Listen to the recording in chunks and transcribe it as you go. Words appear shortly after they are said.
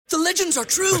The legends are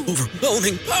true.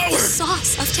 Overwhelming power!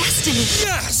 Sauce of destiny.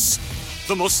 Yes!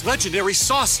 The most legendary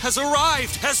sauce has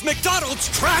arrived as McDonald's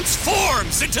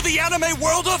transforms into the anime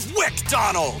world of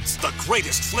WickDonald's. The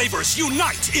greatest flavors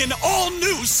unite in all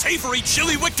new savory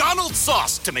chili McDonald's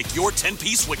sauce to make your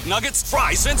 10-piece Wick Nuggets,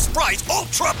 fries, and Sprite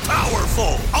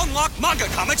ultra-powerful. Unlock manga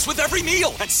comics with every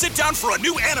meal and sit down for a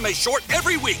new anime short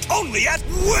every week only at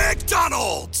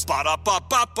WickDonald's.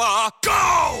 Ba-da-ba-ba-ba,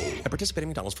 go! At participating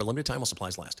McDonald's for a limited time while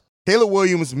supplies last. Caleb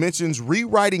Williams mentions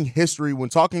rewriting history when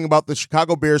talking about the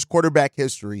Chicago Bears quarterback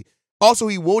history. Also,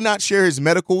 he will not share his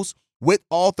medicals with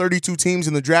all 32 teams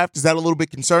in the draft. Is that a little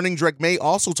bit concerning? Drake May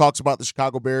also talks about the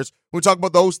Chicago Bears. We talk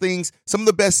about those things, some of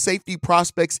the best safety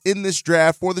prospects in this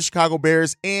draft for the Chicago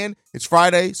Bears, and it's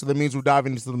Friday, so that means we're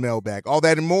diving into the mailbag. All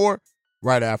that and more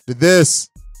right after this.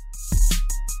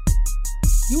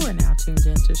 You are now tuned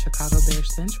in to Chicago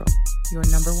Bears Central, your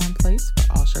number one place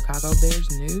for all Chicago Bears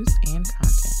news and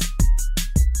content.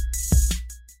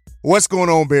 What's going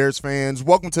on, Bears fans?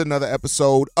 Welcome to another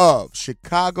episode of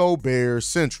Chicago Bears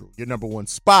Central, your number one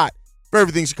spot for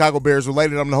everything Chicago Bears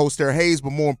related. I'm the host, Tara Hayes, but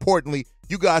more importantly,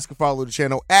 you guys can follow the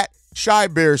channel at Chi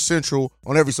Bears Central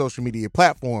on every social media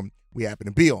platform we happen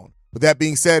to be on. With that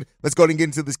being said, let's go ahead and get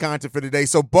into this content for today.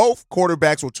 So both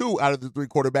quarterbacks, well, two out of the three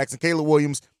quarterbacks, and Caleb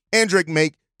Williams and Drake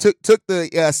May took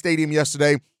the stadium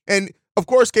yesterday. And, of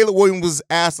course, Caleb Williams was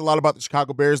asked a lot about the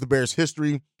Chicago Bears, the Bears'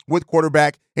 history with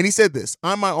quarterback, and he said this: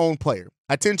 "I'm my own player.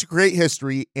 I tend to create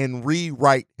history and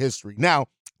rewrite history." Now,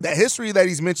 that history that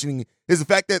he's mentioning is the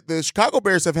fact that the Chicago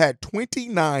Bears have had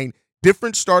 29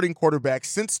 different starting quarterbacks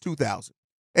since 2000.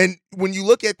 And when you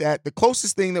look at that, the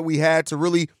closest thing that we had to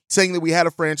really saying that we had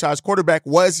a franchise quarterback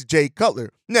was Jay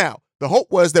Cutler. Now, the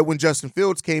hope was that when Justin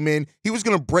Fields came in, he was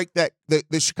going to break that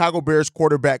the Chicago Bears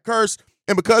quarterback curse.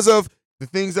 And because of the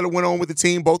things that went on with the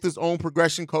team, both his own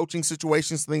progression, coaching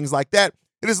situations, things like that,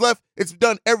 it's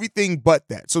done everything but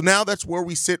that. So now that's where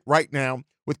we sit right now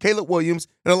with Caleb Williams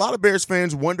and a lot of Bears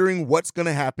fans wondering what's going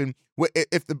to happen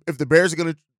if the Bears are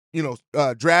going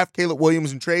to draft Caleb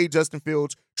Williams and trade Justin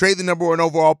Fields, trade the number one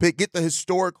overall pick, get the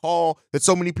historic haul that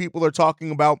so many people are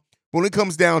talking about. When it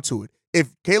comes down to it,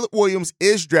 if Caleb Williams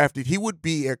is drafted, he would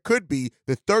be or could be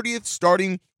the 30th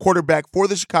starting quarterback for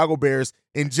the Chicago Bears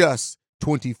in just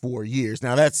 24 years.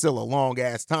 Now, that's still a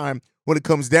long-ass time when it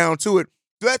comes down to it.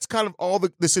 So that's kind of all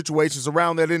the situations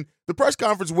around that. In the press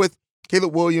conference with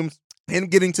Caleb Williams and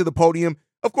getting to the podium,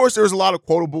 of course, there's a lot of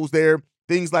quotables there,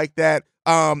 things like that.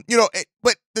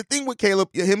 But the thing with Caleb,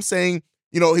 him saying,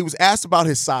 he was asked about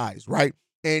his size, right?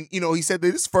 And, he said that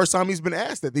this is the first time he's been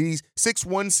asked that. He's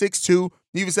 6'1", 6'2".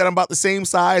 He even said I'm about the same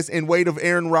size and weight of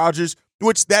Aaron Rodgers,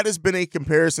 which that has been a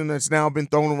comparison that's now been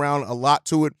thrown around a lot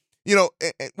to it.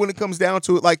 When it comes down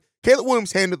to it, like Caleb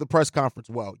Williams handled the press conference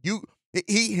well.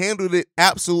 He handled it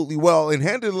absolutely well and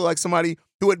handled it like somebody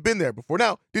who had been there before.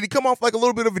 Now, did he come off like a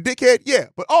little bit of a dickhead? Yeah,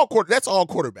 but that's all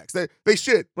quarterbacks. They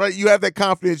should, right? You have that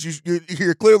confidence.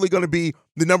 You're clearly going to be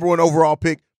the number one overall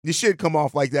pick. You should come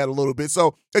off like that a little bit.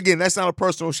 So, again, that's not a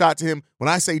personal shot to him. When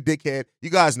I say dickhead, you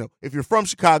guys know, if you're from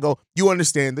Chicago, you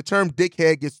understand the term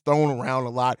dickhead gets thrown around a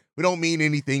lot. We don't mean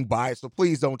anything by it, so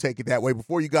please don't take it that way.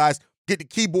 Before you guys get the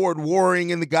keyboard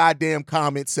warring in the goddamn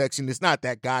comment section, it's not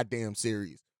that goddamn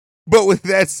serious. But with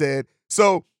that said,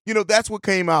 so, that's what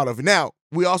came out of it. Now,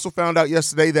 we also found out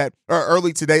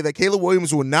early today, that Caleb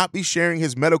Williams will not be sharing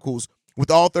his medicals with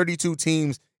all 32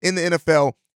 teams in the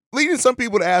NFL, leading some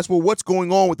people to ask, well, what's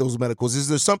going on with those medicals? Is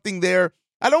there something there?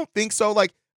 I don't think so.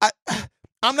 Like,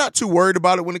 I'm not too worried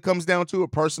about it when it comes down to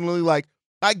it personally. Like,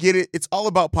 I get it. It's all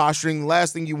about posturing. The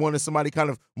last thing you want is somebody kind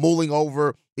of mulling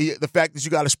over the fact that you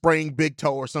got a sprained big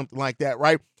toe or something like that,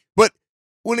 right? But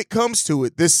when it comes to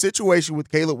it, this situation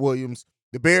with Caleb Williams,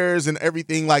 the Bears and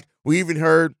everything, like we even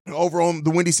heard over on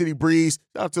the Windy City Breeze,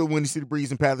 shout out to the Windy City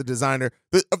Breeze and Pat the Designer.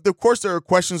 Of course, there are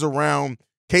questions around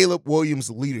Caleb Williams'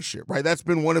 leadership, right? That's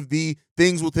been one of the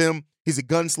things with him. He's a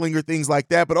gunslinger, things like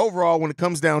that. But overall, when it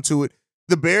comes down to it,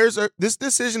 the Bears this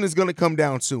decision is going to come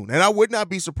down soon. And I would not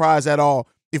be surprised at all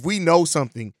if we know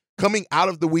something coming out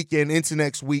of the weekend into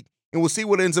next week, and we'll see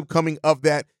what ends up coming of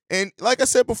that. And like I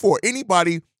said before,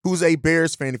 anybody who's a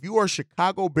Bears fan, if you are a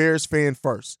Chicago Bears fan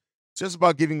first, it's just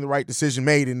about getting the right decision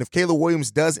made. And if Caleb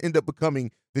Williams does end up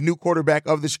becoming the new quarterback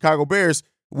of the Chicago Bears,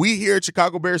 we here at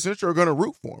Chicago Bears Central are going to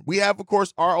root for him. We have, of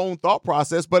course, our own thought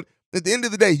process, but at the end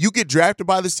of the day, you get drafted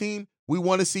by this team, we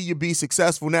want to see you be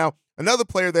successful. Now, another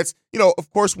player that's, of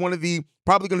course,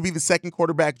 probably going to be the second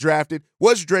quarterback drafted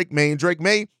was Drake May. And Drake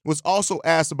May was also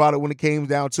asked about it when it came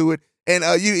down to it. And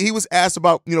he was asked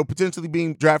about, potentially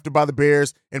being drafted by the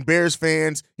Bears and Bears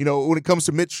fans, when it comes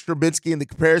to Mitch Trubisky and the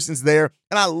comparisons there.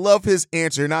 And I love his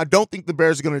answer. And I don't think the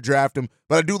Bears are going to draft him,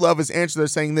 but I do love his answer. They're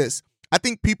saying this: I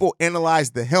think people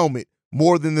analyze the helmet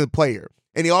more than the player.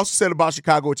 And he also said about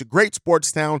Chicago, it's a great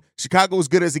sports town. Chicago is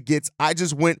good as it gets. I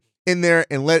just went in there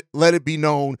and let it be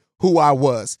known who I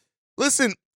was.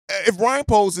 Listen, if Ryan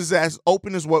Poles is as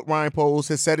open as what Ryan Poles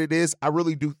has said it is, I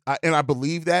really do, and I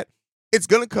believe that, it's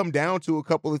going to come down to a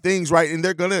couple of things, right? And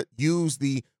they're going to use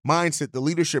the mindset, the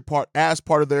leadership part, as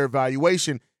part of their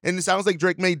evaluation. And it sounds like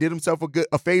Drake May did himself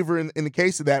a favor in the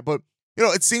case of that. But,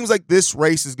 it seems like this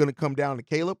race is going to come down to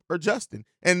Caleb or Justin.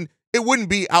 And it wouldn't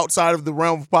be outside of the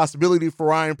realm of possibility for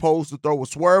Ryan Poles to throw a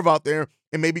swerve out there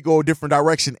and maybe go a different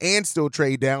direction and still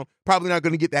trade down. Probably not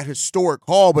going to get that historic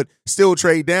haul, but still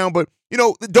trade down. But,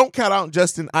 don't count out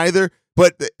Justin either.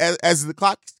 But as the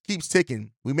clock keeps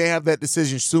ticking, we may have that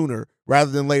decision sooner rather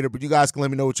than later. But you guys can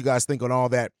let me know what you guys think on all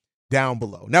that down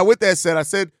below. Now, with that said, I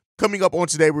said coming up on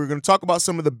today, we're going to talk about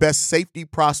some of the best safety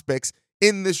prospects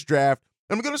in this draft.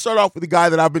 I'm going to start off with a guy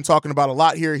that I've been talking about a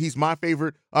lot here. He's my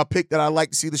favorite pick that I like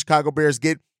to see the Chicago Bears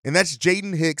get, and that's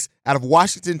Jaden Hicks out of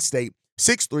Washington State,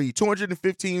 6'3",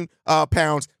 215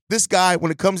 pounds. This guy,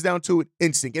 when it comes down to it,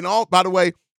 instinct. And by the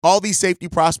way, all these safety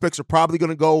prospects are probably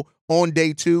going to go on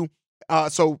day 2.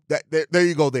 So there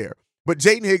you go there. But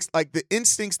Jaden Hicks, like the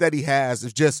instincts that he has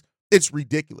is just, it's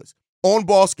ridiculous.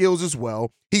 On-ball skills as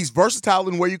well. He's versatile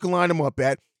in where you can line him up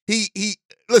at.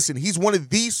 Listen, he's one of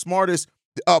the smartest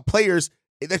players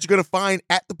that you're going to find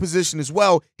at the position as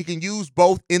well. He can use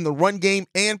both in the run game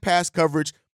and pass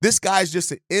coverage. This guy's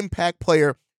just an impact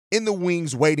player in the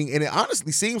wings waiting. And it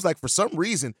honestly seems like for some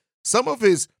reason, some of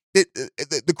the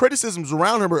criticisms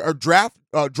around him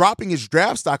are dropping his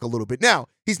draft stock a little bit. Now,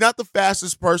 he's not the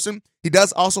fastest person. He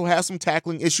does also have some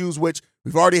tackling issues, which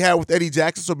we've already had with Eddie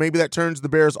Jackson, so maybe that turns the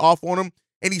Bears off on him.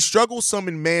 And he struggles some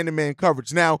in man-to-man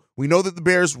coverage. Now, we know that the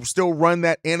Bears still run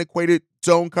that antiquated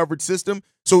zone coverage system,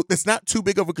 so it's not too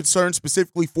big of a concern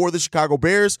specifically for the Chicago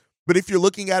Bears. But if you're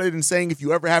looking at it and saying if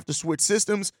you ever have to switch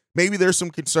systems, maybe there's some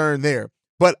concern there.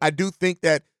 But I do think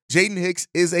that Jaden Hicks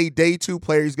is a day 2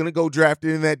 player. He's going to go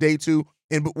drafted in that day 2.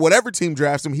 And whatever team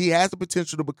drafts him, he has the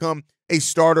potential to become a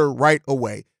starter right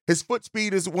away. His foot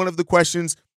speed is one of the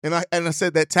questions, and I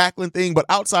said that tackling thing. But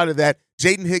outside of that,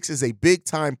 Jaden Hicks is a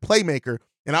big-time playmaker,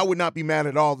 and I would not be mad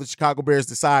at all if the Chicago Bears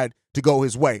decide to go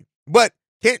his way. But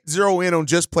can't zero in on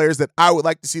just players that I would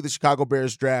like to see the Chicago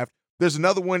Bears draft. There's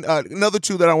another one, another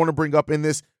 2 that I want to bring up in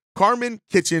this. Carmen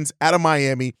Kitchens out of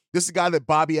Miami. This is a guy that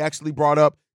Bobby actually brought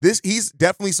up. He's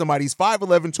definitely somebody. He's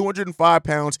 5'11", 205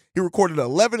 pounds. He recorded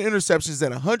 11 interceptions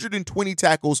and 120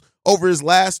 tackles over his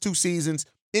last 2 seasons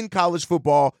in college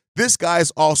football. This guy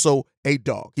is also a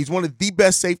dog. He's one of the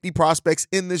best safety prospects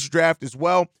in this draft as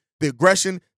well. The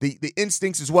aggression, the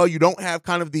instincts as well. You don't have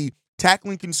kind of the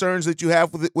tackling concerns that you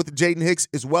have with Jaden Hicks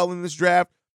as well in this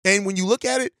draft. And when you look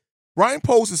at it, Ryan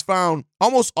Poles has found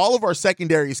almost all of our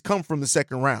secondaries come from the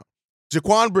second round.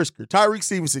 Jaquan Brisker, Tyreek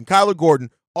Stevenson, Kyler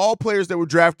Gordon, all players that were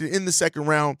drafted in the second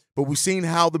round, but we've seen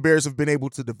how the Bears have been able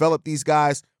to develop these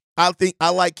guys. I think I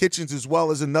like Kitchens as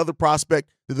well as another prospect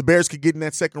that the Bears could get in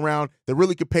that second round that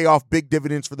really could pay off big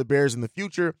dividends for the Bears in the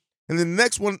future. And then the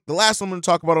next one, the last one I'm going to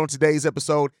talk about on today's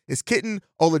episode is Kitten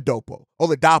Oladapo,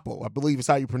 I believe is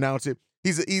how you pronounce it.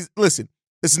 Listen,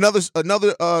 it's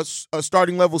another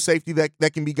starting level safety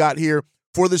that can be got here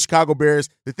for the Chicago Bears.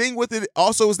 The thing with it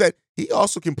also is that he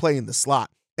also can play in the slot.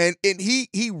 And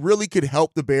he really could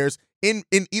help the Bears in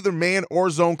either man or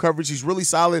zone coverage. He's really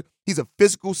solid. He's a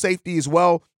physical safety as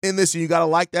well in this, and you got to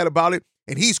like that about it.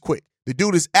 And he's quick. The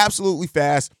dude is absolutely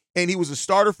fast, and he was a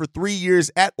starter for 3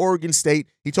 years at Oregon State.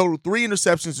 He totaled 3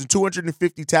 interceptions and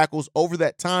 250 tackles over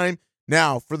that time.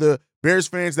 Now, for the Bears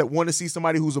fans that want to see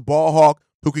somebody who's a ball hawk,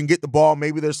 who can get the ball,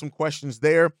 maybe there's some questions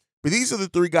there. But these are the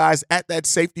 3 guys at that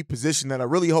safety position that I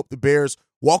really hope the Bears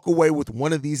walk away with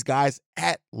one of these guys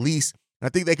at least. I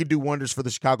think they could do wonders for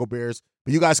the Chicago Bears.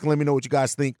 But you guys can let me know what you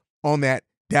guys think on that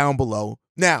down below.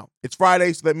 Now, it's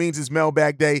Friday, so that means it's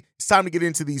mailbag day. It's time to get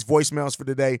into these voicemails for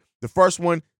today. The first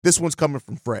one, this one's coming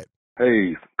from Fred.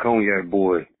 Hey, Cognac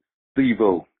boy,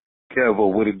 Steve-O,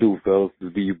 Kevo, what it do, fellas?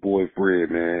 This be your boy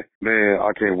Fred, man. Man,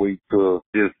 I can't wait till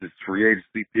this free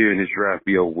agency period and this draft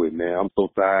be over with, man. I'm so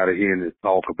tired of hearing this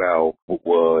talk about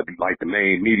like the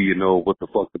main media know what the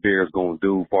fuck the Bears gonna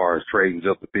do as far as trading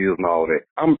Justin Fields and all that.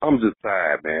 I'm just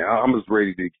tired, man. I'm just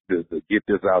ready to get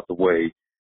this out the way,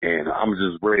 and I'm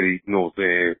just ready, you know what I'm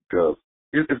saying? Because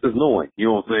it's annoying, you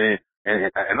know what I'm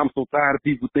saying? And I'm so tired of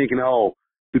people thinking, oh,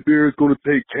 the Bears going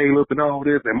to take Caleb and all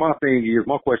this. And my thing is,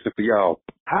 my question for y'all,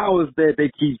 how is that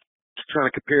they keep trying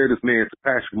to compare this man to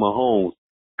Patrick Mahomes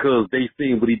because they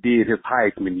seen what he did his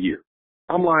Heisman year.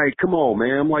 I'm like, come on,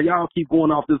 man. I'm like, y'all keep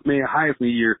going off this man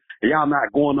Heisman year, and y'all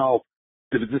not going off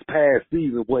to this past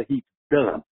season what he's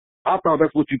done. I thought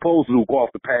that's what you're supposed to do, go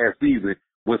off the past season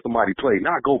when somebody played,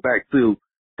 not go back to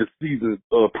the season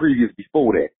previous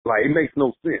before that. Like, it makes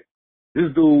no sense.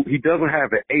 This dude, he doesn't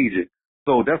have an agent,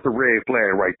 so that's a red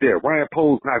flag right there. Ryan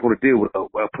Poles not going to deal with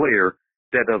a player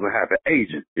that doesn't have an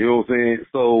agent. You know what I'm saying?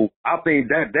 So I think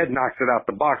that knocks it out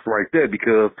the box right there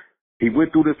because he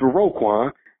went through this with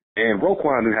Roquan, and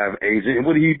Roquan didn't have an agent, and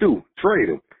what did he do? Trade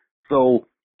him. So,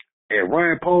 and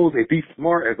Ryan Poles, if he's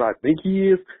smart as I think he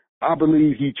is, I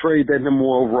believe he trade that number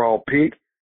one overall pick.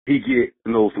 He get,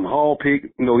 some Hall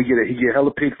pick, he get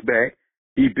hella picks back.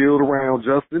 He build around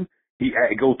Justin. He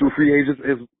go through free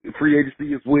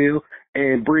agency as well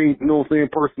and bring,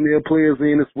 personnel players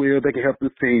in as well that can help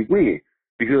this team win.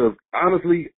 Because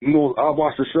honestly, I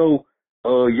watched the show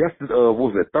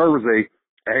yesterday, Thursday,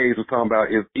 Hayes was talking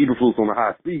about is Eberflus on the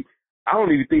hot seat. I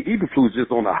don't even think Eberflus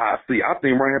just on the hot seat. I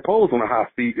think Ryan Poles on the hot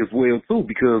seat as well too,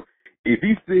 because if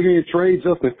he sit here and trade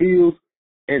Justin Fields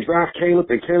and draft Caleb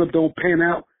and Caleb don't pan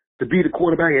out to be the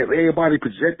quarterback as everybody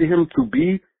projected him to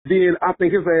be, then I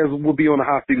think his ass will be on the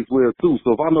hot seat as well too.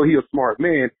 So if I know he's a smart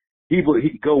man, he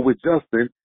go with Justin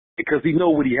because he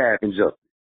know what he has in Justin.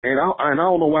 And I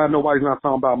don't know why nobody's not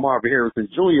talking about Marvin Harrison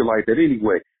Jr. like that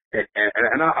anyway.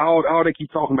 And all they keep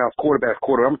talking about is quarterbacks.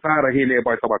 I'm tired of hearing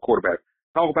everybody talk about quarterbacks.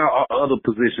 Talk about other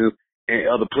positions and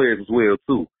other players as well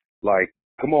too. Like,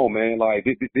 come on, man. Like,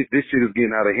 this shit is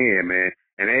getting out of hand, man.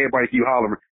 And everybody keep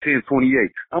hollering 10-28.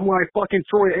 I'm like, fucking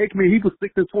Troy Aikman, he was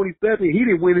 6-27. He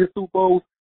didn't win his Super Bowls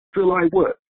till like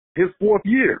what? His fourth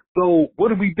year. So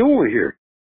what are we doing here?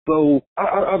 So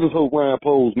I just hope Ryan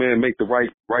Poles, man, make the right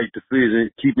decision,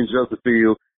 keeping Justin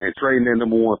Fields and trading that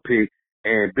number one pick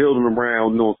and building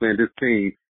around, this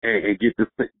team and get this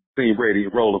team ready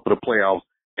and rolling for the playoffs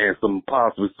and some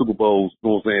possible Super Bowls,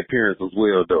 appearance as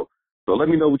well, though. So let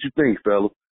me know what you think,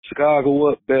 fellas.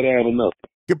 Chicago up, bet down or nothing.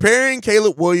 Comparing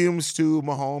Caleb Williams to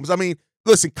Mahomes, I mean,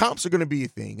 listen, comps are going to be a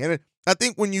thing. And I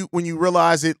think when you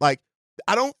realize it, like,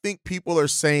 I don't think people are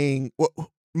saying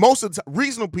most of the time,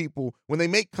 reasonable people, when they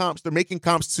make comps, they're making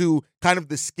comps to kind of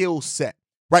the skill set,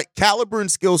 right? Caliber and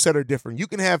skill set are different. You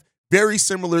can have very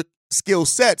similar skill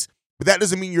sets, but that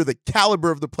doesn't mean you're the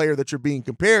caliber of the player that you're being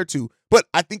compared to. But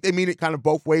I think they mean it kind of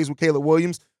both ways with Caleb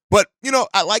Williams. But,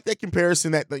 I like that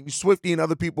comparison that like Swifty and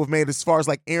other people have made as far as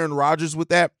like Aaron Rodgers with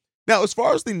that. Now, as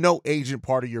far as the no agent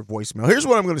part of your voicemail, here's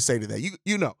what I'm going to say to that.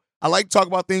 You know, I like to talk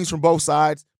about things from both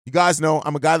sides. You guys know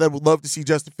I'm a guy that would love to see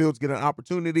Justin Fields get an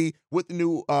opportunity with the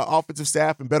new offensive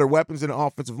staff and better weapons in the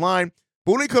offensive line.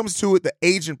 But when it comes to it, the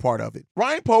agent part of it,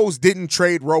 Ryan Poles didn't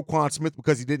trade Roquan Smith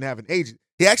because he didn't have an agent.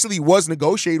 He actually was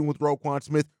negotiating with Roquan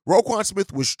Smith. Roquan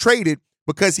Smith was traded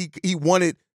because he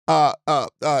wanted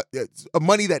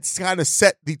money that's kind of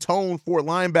set the tone for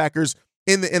linebackers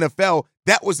in the NFL.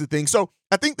 That was the thing. So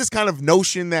I think this kind of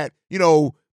notion that,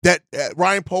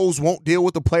 Ryan Poles won't deal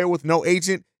with a player with no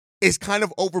agent is kind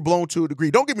of overblown to a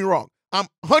degree. Don't get me wrong. I'm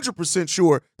 100%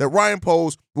 sure that Ryan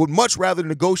Poles would much rather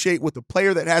negotiate with a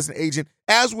player that has an agent,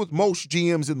 as with most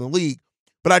GMs in the league.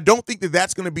 But I don't think that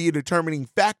that's going to be a determining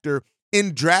factor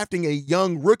in drafting a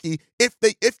young rookie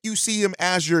if you see him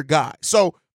as your guy.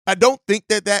 So I don't think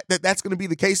that's going to be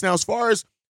the case. Now, as far as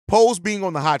Poles being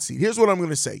on the hot seat, here's what I'm going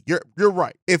to say. You're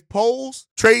right. If Poles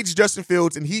trades Justin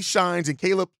Fields and he shines and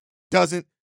Caleb doesn't,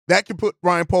 that can put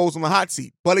Ryan Poles on the hot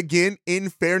seat. But again, in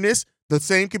fairness, the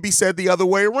same can be said the other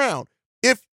way around.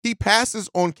 If he passes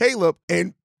on Caleb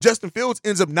and Justin Fields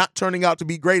ends up not turning out to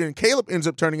be great and Caleb ends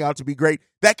up turning out to be great,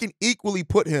 that can equally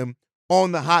put him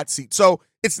on the hot seat. So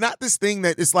it's not this thing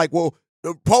that it's like, well,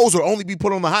 Poles will only be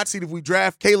put on the hot seat if we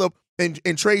draft Caleb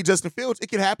and trade Justin Fields. It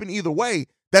can happen either way.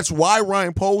 That's why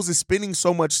Ryan Poles is spending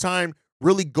so much time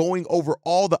really going over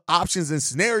all the options and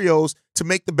scenarios to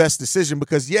make the best decision.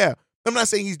 Because, yeah, I'm not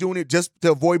saying he's doing it just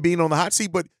to avoid being on the hot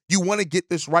seat, but you want to get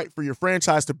this right for your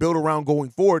franchise to build around going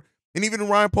forward. And even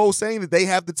Ryan Poles saying that they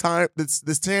have the time,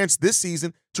 this chance this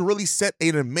season to really set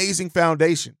an amazing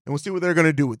foundation. And we'll see what they're going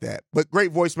to do with that. But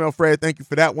great voicemail, Fred. Thank you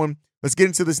for that one. Let's get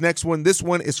into this next one. This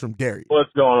one is from Darius.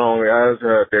 What's going on, guys?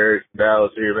 Darius from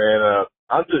Dallas here, man.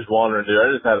 I'm just wondering, dude,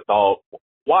 I just had a thought.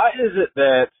 Why is it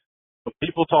that when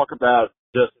people talk about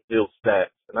Justin Fields'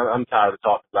 stats, and I'm tired of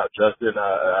talking about Justin,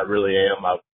 I really am.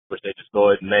 I wish they'd just go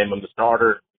ahead and name him the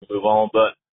starter and move on,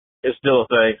 but it's still a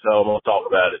thing, so I'm going to talk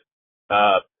about it.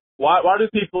 Why do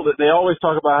people that they always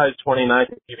talk about how he's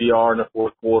 29th in QBR in the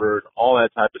fourth quarter and all that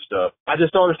type of stuff? I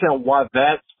just don't understand why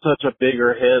that's such a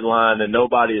bigger headline and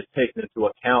nobody is taking into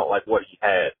account like what he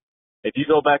had. If you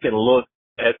go back and look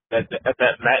at the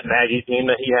that Matt Nagy team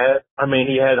that he had. I mean,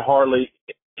 he had hardly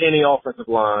any offensive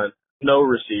line, no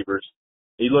receivers.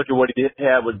 You look at what he did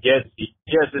have with Getsy.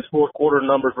 Yes, his fourth quarter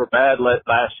numbers were bad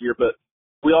last year, but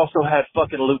we also had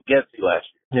fucking Luke Getsy last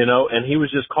year, and he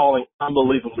was just calling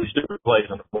unbelievably stupid plays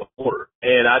in the fourth quarter.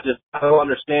 And I don't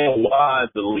understand why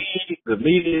the league, the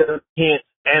media can't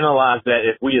analyze that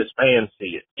if we as fans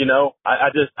see it.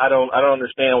 I don't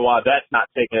understand why that's not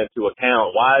taken into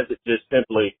account. Why is it just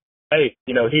simply, hey,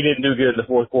 he didn't do good in the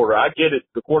fourth quarter? I get it.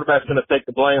 The quarterback's going to take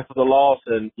the blame for the loss,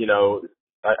 and,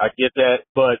 I get that,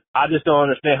 but I just don't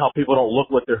understand how people don't look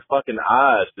with their fucking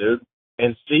eyes, dude,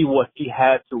 and see what he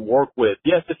had to work with.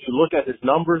 Yes, if you look at his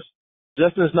numbers,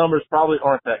 Justin's numbers probably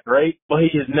aren't that great, but he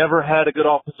has never had a good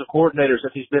offensive coordinator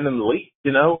since he's been in the league,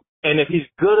 And if he's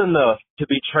good enough to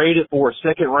be traded for a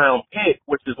second-round pick,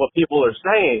 which is what people are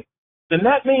saying, then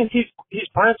that means he's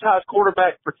franchise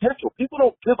quarterback potential. People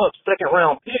don't give up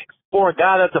second-round picks for a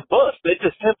guy that's a bust. They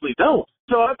just simply don't.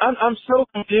 So I'm so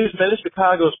confused, man. This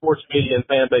Chicago sports media and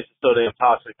fan base is so damn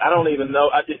toxic. I don't even know.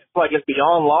 It's like it's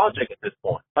beyond logic at this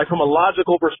point. Like, from a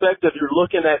logical perspective, you're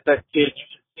looking at that kid, you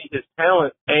should see his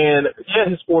talent. And,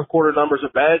 yeah, his fourth quarter numbers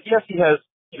are bad. Yes, he has,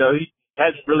 he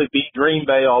hasn't really beat Green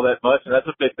Bay all that much, and that's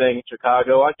a big thing in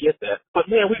Chicago. I get that. But,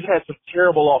 man, we've had some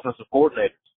terrible offensive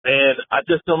coordinators. And I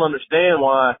just don't understand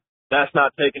why that's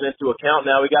not taken into account.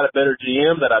 Now we got a better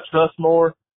GM that I trust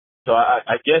more. So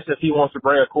I guess if he wants to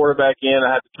bring a quarterback in,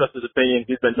 I have to trust his opinion.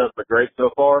 He's been nothing but great so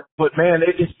far. But, man,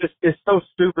 it's so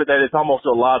stupid that it's almost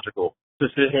illogical to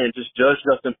sit here and just judge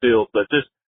Justin Fields, but just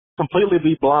completely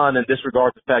be blind and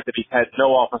disregard the fact that he's had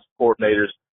no offensive coordinators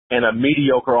and a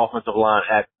mediocre offensive line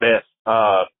at best.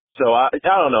 So I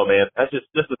don't know, man. That's just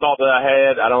the thought that I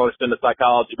had. I don't understand the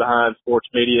psychology behind sports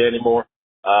media anymore.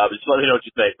 Just let me know what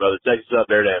you think, brother. Check us up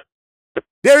there, Dan.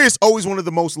 Darius always one of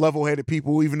the most level-headed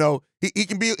people, even though he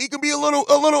can be a little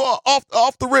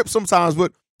off the rip sometimes.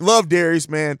 But love Darius,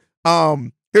 man.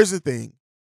 Here's the thing: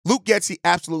 Luke Getsy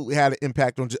absolutely had an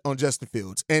impact on Justin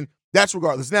Fields, and that's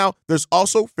regardless. Now, there's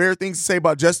also fair things to say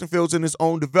about Justin Fields in his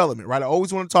own development, right? I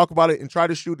always want to talk about it and try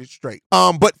to shoot it straight.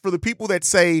 But for the people that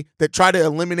try to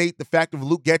eliminate the fact of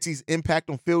Luke Getsy's impact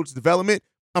on Fields' development,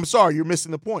 I'm sorry, you're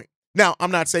missing the point. Now,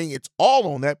 I'm not saying it's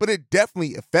all on that, but it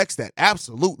definitely affects that,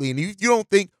 absolutely. And if you don't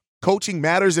think coaching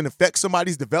matters and affects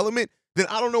somebody's development, then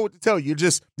I don't know what to tell you.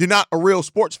 You're not a real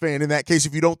sports fan in that case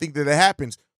if you don't think that it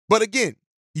happens. But again,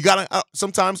 you got to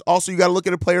sometimes also you got to look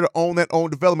at a player to own that own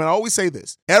development. I always say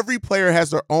this. Every player has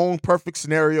their own perfect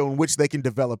scenario in which they can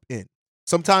develop in.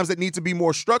 Sometimes it needs to be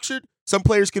more structured. Some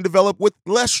players can develop with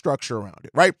less structure around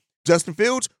it, right? Justin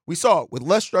Fields, we saw it with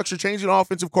less structure, changing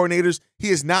offensive coordinators. He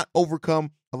has not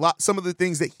overcome some of the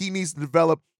things that he needs to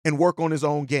develop and work on his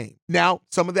own game. Now,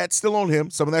 some of that's still on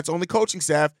him. Some of that's on the coaching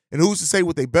staff. And who's to say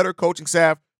with a better coaching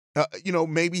staff,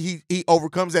 maybe he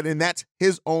overcomes that, and that's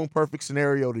his own perfect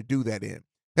scenario to do that in.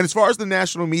 And as far as the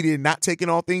national media not taking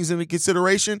all things into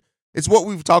consideration, it's what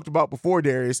we've talked about before,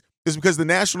 Darius, is because the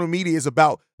national media is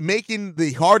about making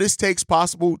the hardest takes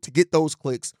possible to get those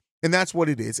clicks. And that's what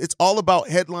it is. It's all about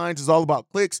headlines. It's all about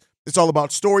clicks. It's all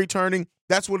about story turning.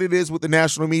 That's what it is with the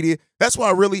national media. That's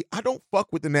why I don't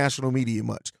fuck with the national media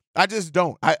much. I just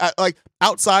don't. I like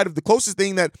outside of the closest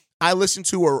thing that I listen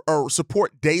to or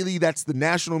support daily that's the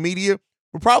national media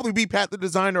would probably be Pat the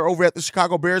Designer over at the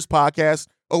Chicago Bears podcast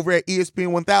over at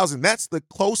ESPN 1000. That's the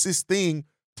closest thing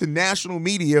to national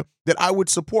media that I would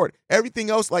support. Everything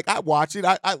else, like I watch it.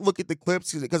 I look at the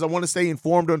clips because I want to stay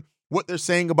informed on what they're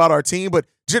saying about our team. But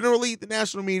generally, the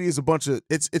national media is a bunch of,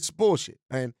 it's bullshit.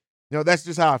 And, that's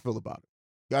just how I feel about it.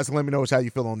 You guys can let me know how you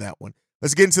feel on that one.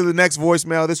 Let's get into the next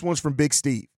voicemail. This one's from Big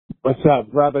Steve. What's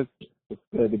up, brothers? It's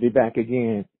good to be back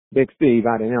again. Big Steve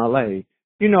out in L.A.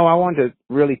 I wanted to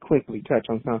really quickly touch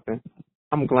on something.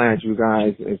 I'm glad you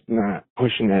guys is not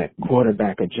pushing that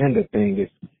quarterback agenda thing.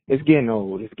 It's getting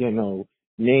old. It's getting old.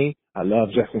 Me, I love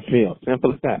Justin Fields.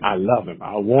 Simple as that. I love him.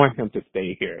 I want him to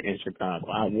stay here in Chicago.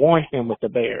 I want him with the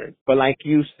Bears. But like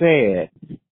you said,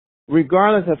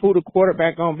 regardless of who the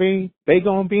quarterback going to be, they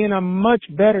going to be in a much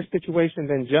better situation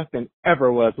than Justin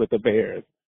ever was with the Bears.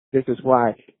 This is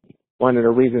why one of the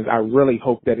reasons I really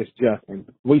hope that it's Justin.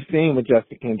 We've seen what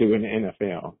Justin can do in the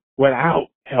NFL without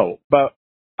help. But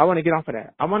I want to get off of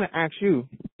that. I want to ask you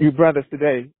brothers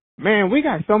today, man, we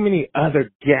got so many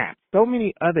other gaps, so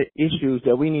many other issues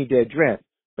that we need to address.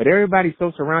 But everybody's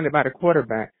so surrounded by the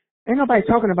quarterback. Ain't nobody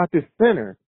talking about this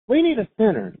center. We need a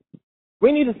center.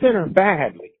 We need a center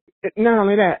badly. Not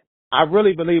only that, I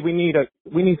really believe we need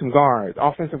some guards,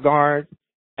 offensive guards,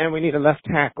 and we need a left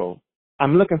tackle.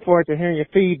 I'm looking forward to hearing your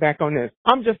feedback on this.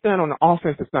 I'm just saying on the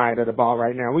offensive side of the ball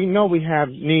right now. We know we have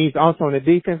needs also on the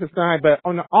defensive side, but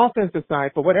on the offensive side,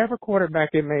 for whatever quarterback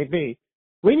it may be,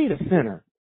 we need a center,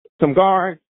 some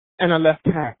guards, and a left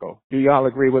tackle. Do y'all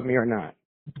agree with me or not?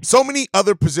 So many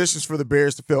other positions for the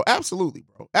Bears to fill. Absolutely,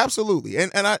 bro. Absolutely.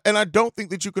 And I don't think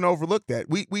that you can overlook that.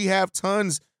 We have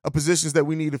tons of positions that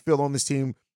we need to fill on this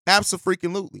team.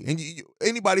 Absolutely. And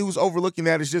anybody who's overlooking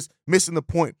that is just missing the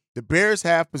point. The Bears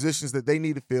have positions that they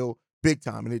need to fill big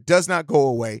time, and it does not go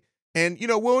away. And,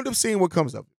 we'll end up seeing what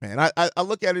comes of it, man. I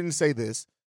look at it and say this.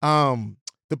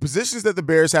 The positions that the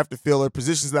Bears have to fill are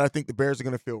positions that I think the Bears are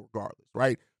going to fill regardless,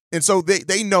 right? And so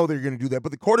they know they're going to do that.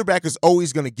 But the quarterback is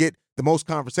always going to get the most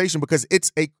conversation because it's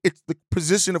the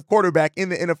position of quarterback in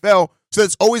the NFL. So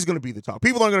it's always going to be the talk.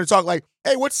 People aren't going to talk like,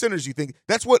 hey, what centers you think?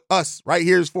 That's what us right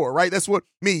here is for, right? That's what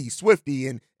me, Swifty,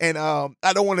 and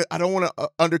I don't want to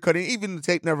undercut it. Even the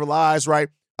tape never lies, right?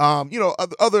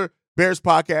 Other Bears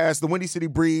podcasts, the Windy City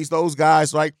Breeze, those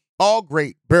guys, like all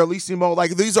great. Barrelissimo,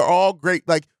 like these are all great.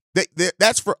 Like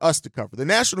that's for us to cover. The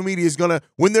national media is going to,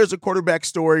 when there's a quarterback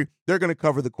story, they're going to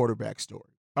cover the quarterback story.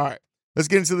 All right, let's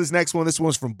get into this next one. This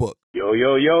one's from Book.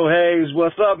 Yo, Hayes,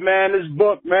 what's up, man? This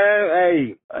Book,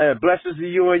 man. Hey, blessings to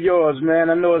you and yours, man.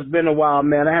 I know it's been a while,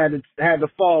 man. I had to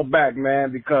fall back,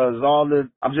 man, because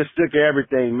I'm just sick of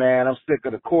everything, man. I'm sick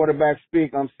of the quarterback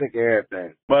speak. I'm sick of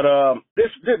everything. But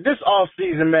this off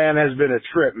season, man, has been a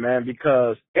trip, man,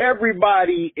 because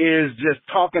everybody is just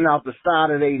talking out the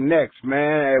side of their necks,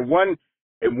 man. At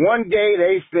one day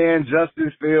they saying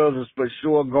Justin Fields is for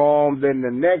sure gone. Then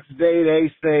the next day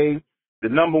they say the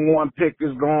number one pick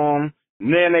is gone.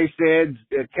 And then they said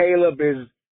Caleb is,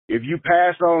 if you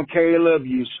pass on Caleb,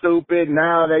 you stupid.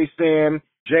 Now they saying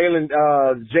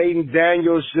Jaden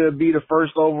Daniels should be the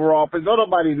first overall pick.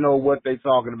 Nobody know what they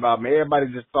talking about, man. Everybody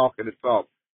just talking to talk.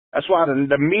 That's why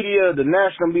the media, the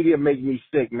national media, make me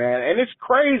sick, man. And it's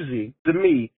crazy to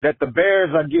me that the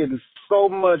Bears are getting so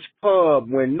much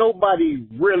pub when nobody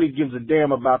really gives a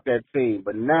damn about that team.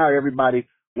 But now everybody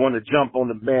want to jump on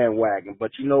the bandwagon.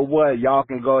 But you know what? Y'all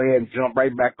can go ahead and jump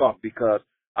right back off because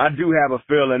I do have a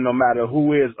feeling no matter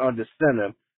who is under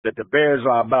center that the Bears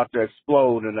are about to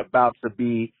explode and about to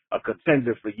be a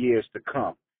contender for years to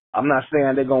come. I'm not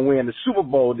saying they're going to win the Super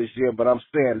Bowl this year, but I'm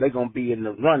saying they're going to be in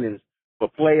the runnings for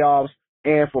playoffs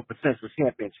and for potential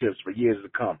championships for years to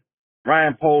come.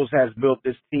 Ryan Poles has built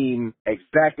this team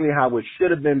exactly how it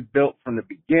should have been built from the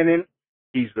beginning.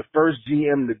 He's the first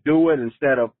GM to do it.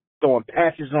 Instead of throwing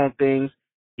patches on things,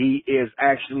 he is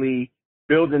actually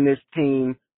building this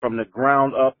team from the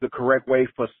ground up the correct way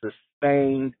for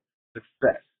sustained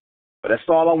success. But that's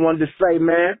all I wanted to say,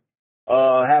 man.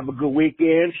 Have a good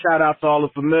weekend. Shout out to all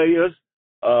the familiars.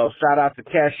 Shout out to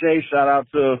Cache. Shout out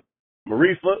to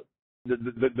Marifa.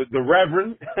 The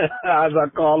Reverend, as I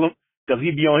call him, because he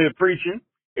be on here preaching.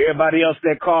 Everybody else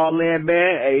that call in,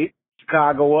 man, hey,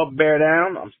 Chicago up, bear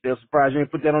down. I'm still surprised you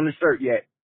ain't put that on the shirt yet.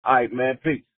 All right, man,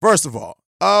 peace. First of all,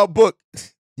 Book,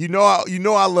 you know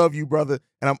I love you, brother,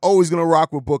 and I'm always gonna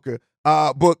rock with Booker,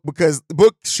 Book, because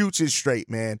Book shoots it straight,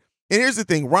 man. And here's the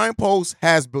thing: Ryan Poles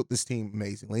has built this team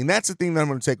amazingly, and that's the thing that I'm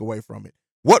gonna take away from it.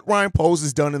 What Ryan Poles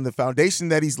has done and the foundation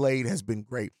that he's laid has been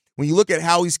great. When you look at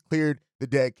how he's cleared the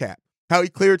dead cap, how he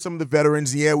cleared some of the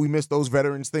veterans. Yeah, we missed those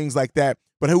veterans, things like that.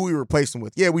 But who we replaced them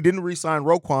with? Yeah, we didn't re-sign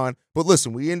Roquan. But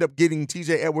listen, we end up getting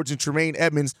TJ Edwards and Tremaine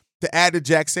Edmonds to add to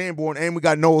Jack Sanborn. And we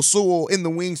got Noah Sewell in the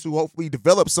wings to hopefully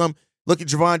develop some. Look at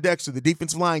Javon Dexter, the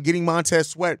defensive line, getting Montez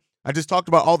Sweat. I just talked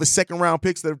about all the second-round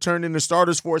picks that have turned into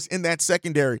starters for us in that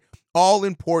secondary. All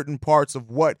important parts of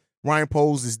what Ryan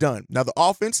Poles has done. Now, the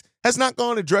offense has not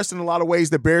gone addressed in a lot of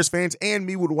ways that Bears fans and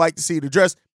me would like to see it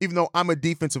addressed, even though I'm a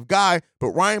defensive guy.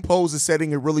 But Ryan Poles is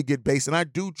setting a really good base, and I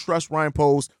do trust Ryan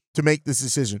Poles to make this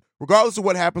decision. Regardless of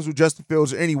what happens with Justin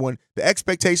Fields or anyone, the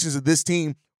expectations of this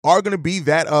team are going to be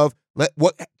that of,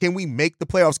 what can we make the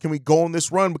playoffs? Can we go on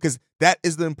this run? Because that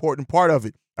is the important part of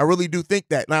it. I really do think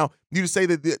that. Now, you say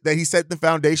that he set the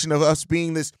foundation of us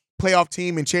being this playoff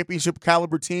team and championship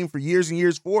caliber team for years and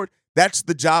years forward. That's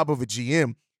the job of a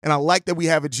GM. And I like that we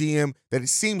have a GM that it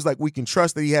seems like we can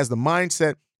trust, that he has the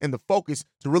mindset and the focus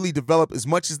to really develop as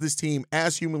much as this team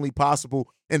as humanly possible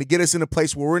and to get us in a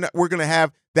place where we're going to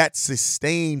have that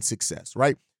sustained success,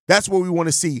 right? That's what we want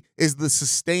to see, is the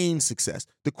sustained success.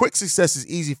 The quick success is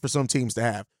easy for some teams to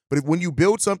have, but when you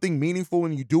build something meaningful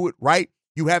and you do it right,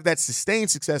 you have that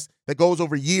sustained success that goes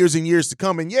over years and years to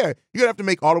come. And yeah, you're going to have to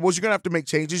make audibles. You're going to have to make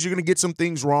changes. You're going to get some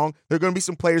things wrong. There are going to be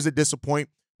some players that disappoint.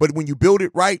 But when you build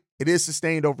it right, it is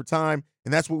sustained over time,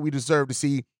 and that's what we deserve to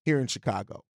see here in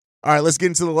Chicago. All right, let's get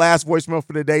into the last voicemail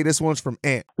for the day. This one's from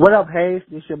Ant. What up, Hayes?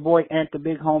 This your boy Ant, the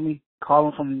big homie.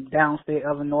 calling from downstate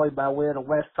Illinois by way of the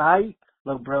West Side.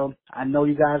 Look, bro, I know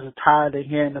you guys are tired of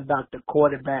hearing about the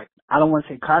quarterback. I don't want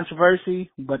to say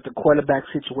controversy, but the quarterback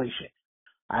situation.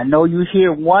 I know you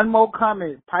hear one more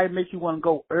comment, probably make you want to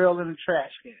go Earl in the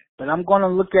trash can. But I'm going to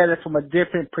look at it from a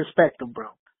different perspective, bro.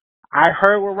 I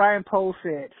heard what Ryan Poles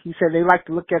said. He said they like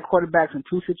to look at quarterbacks in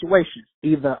two situations,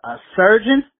 either a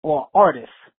surgeon or an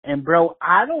artist. And, bro,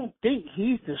 I don't think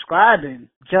he's describing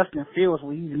Justin Fields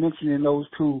when he's mentioning those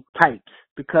two types.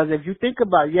 Because if you think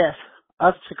about it, yes,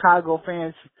 us Chicago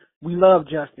fans, we love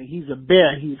Justin. He's a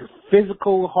bear. He's a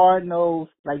physical,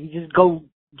 hard-nosed, like you just go,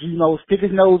 stick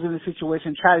his nose in the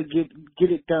situation, try to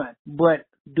get it done. But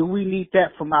do we need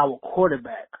that from our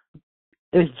quarterback?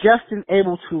 Is Justin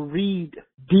able to read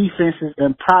defenses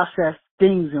and process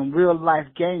things in real-life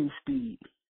game speed?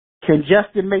 Can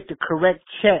Justin make the correct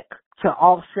check to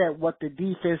offset what the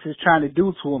defense is trying to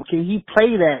do to him? Can he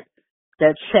play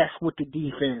that chess with the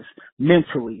defense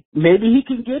mentally? Maybe he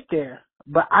can get there,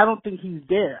 but I don't think he's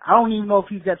there. I don't even know if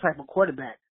he's that type of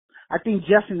quarterback. I think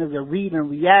Justin is a read and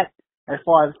react as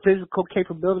far as physical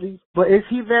capabilities, but is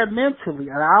he there mentally?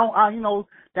 And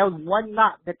that was one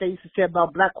knock that they used to say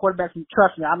about black quarterbacks. And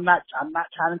trust me, I'm not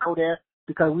trying to go there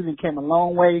because we came a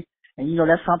long way. And,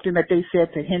 that's something that they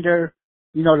said to hinder,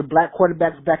 the black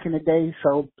quarterbacks back in the day.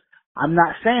 So I'm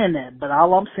not saying that, but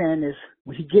all I'm saying is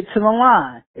when he gets to the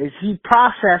line, is he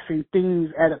processing things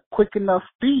at a quick enough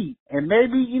speed? And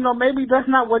maybe that's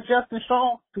not what Justin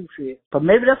Strong is. But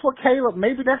maybe that's what Caleb,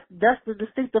 maybe that's the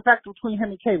distinctive factor between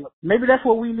him and Caleb. Maybe that's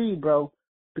what we need, bro.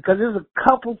 Because there's a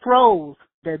couple throws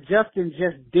that Justin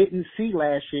just didn't see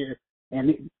last year.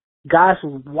 And guys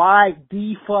was wide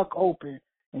the fuck open,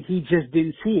 and he just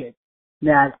didn't see it.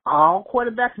 Now, all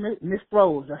quarterbacks miss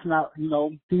throws. That's not,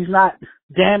 he's not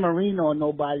Dan Marino or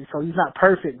nobody, so he's not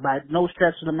perfect by no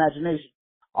stretch of the imagination.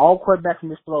 All quarterbacks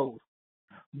miss throws.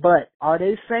 But are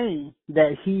they saying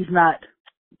that he's not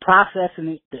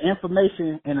processing the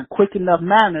information in a quick enough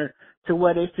manner to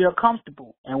where they feel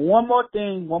comfortable? And one more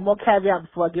caveat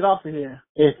before I get off of here.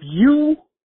 If you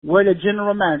were the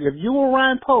general manager, if you were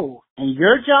Ryan Poles, and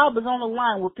your job is on the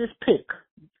line with this pick,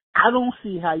 I don't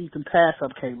see how you can pass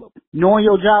up Caleb. Knowing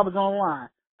your job is on the line,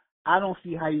 I don't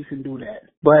see how you can do that.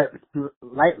 But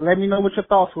let me know what your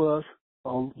thoughts was.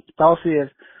 Thoughts is,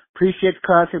 appreciate the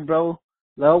content, bro.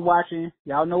 Love watching.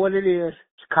 Y'all know what it is.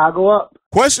 Chicago up.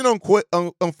 Question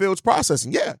on Fields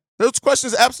processing. Yeah, those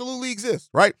questions absolutely exist,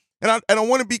 right? And I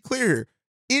want to be clear here.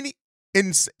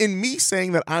 In me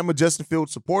saying that I'm a Justin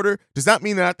Fields supporter does not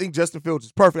mean that I think Justin Fields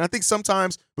is perfect. I think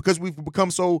sometimes because we've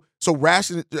become so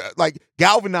rational, like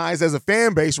galvanized as a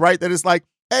fan base, right? That it's like,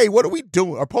 hey, what are we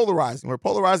doing? Or polarizing. We're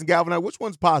polarizing, galvanized. Which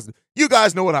one's positive? You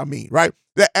guys know what I mean, right?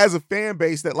 That as a fan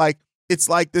base, that like it's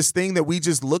like this thing that we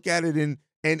just look at it and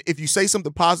if you say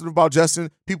something positive about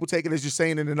Justin, people take it as you're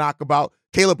saying in a knock about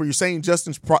Caleb, or you're saying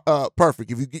Justin's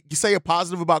perfect. If you say a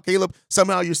positive about Caleb,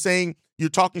 somehow you're saying you're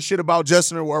talking shit about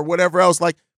Justin or whatever else.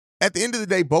 Like, at the end of the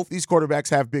day, both these quarterbacks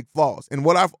have big flaws. And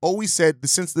what I've always said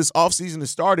since this offseason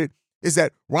has started is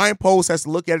that Ryan Poles has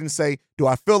to look at it and say, do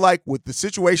I feel like with the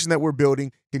situation that we're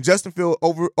building, can Justin Fields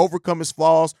overcome his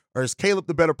flaws, or is Caleb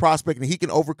the better prospect and he can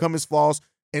overcome his flaws,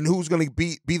 and who's going to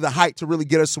be the height to really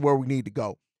get us to where we need to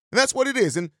go? And that's what it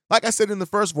is. And like I said in the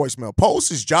first voicemail,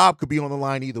 Poles' job could be on the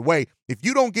line either way. If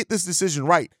you don't get this decision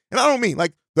right, and I don't mean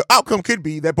like the outcome could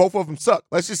be that both of them suck.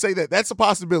 Let's just say that that's a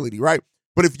possibility, right?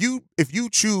 But if you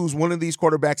choose one of these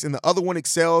quarterbacks and the other one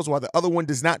excels while the other one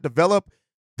does not develop,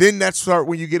 then that's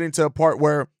when you get into a part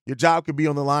where your job could be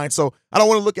on the line. So I don't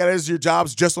want to look at it as your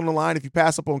job's just on the line if you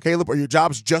pass up on Caleb, or your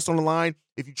job's just on the line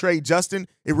if you trade Justin.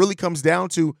 It really comes down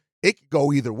to it could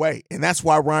go either way. And that's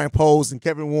why Ryan Poles and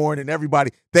Kevin Warren and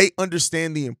everybody, they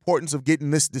understand the importance of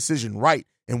getting this decision right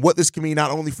and what this can mean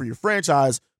not only for your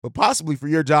franchise, but possibly for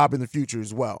your job in the future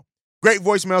as well. Great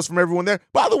voicemails from everyone there.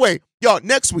 By the way, y'all,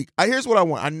 next week, here's what I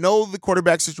want. I know the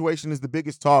quarterback situation is the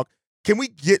biggest talk. Can we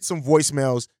get some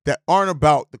voicemails that aren't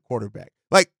about the quarterback?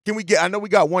 Like, I know we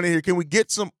got one in here. Can we get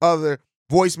some other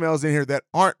voicemails in here that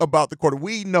aren't about the quarterback?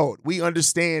 We know it. We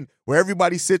understand where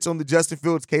everybody sits on the Justin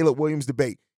Fields, Caleb Williams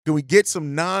debate. Can we get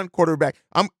some non-quarterback?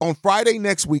 On Friday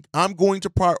next week, I'm going to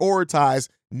prioritize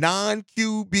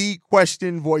non-QB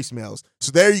question voicemails.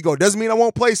 So there you go. Doesn't mean I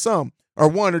won't play some or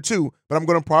one or two, but I'm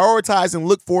going to prioritize and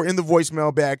look for in the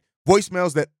voicemail bag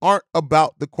voicemails that aren't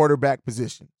about the quarterback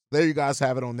position. There you guys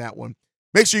have it on that one.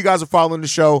 Make sure you guys are following the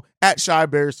show at Chi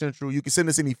Bears Central. You can send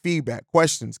us any feedback,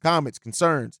 questions, comments,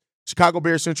 concerns.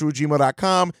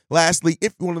 ChicagoBearsCentral@gmail.com. Lastly,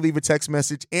 if you want to leave a text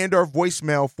message and our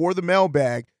voicemail for the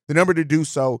mailbag, the number to do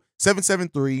so,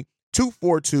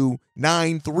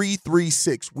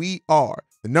 773-242-9336. We are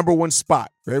the number one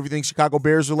spot for everything Chicago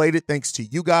Bears related, thanks to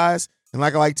you guys. And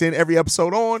like I like to end every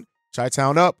episode on,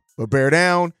 Chi-Town up, but bear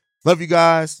down. Love you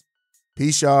guys.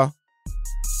 Peace, y'all.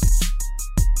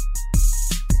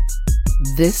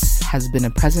 This has been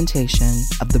a presentation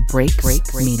of the Break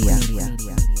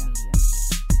Media.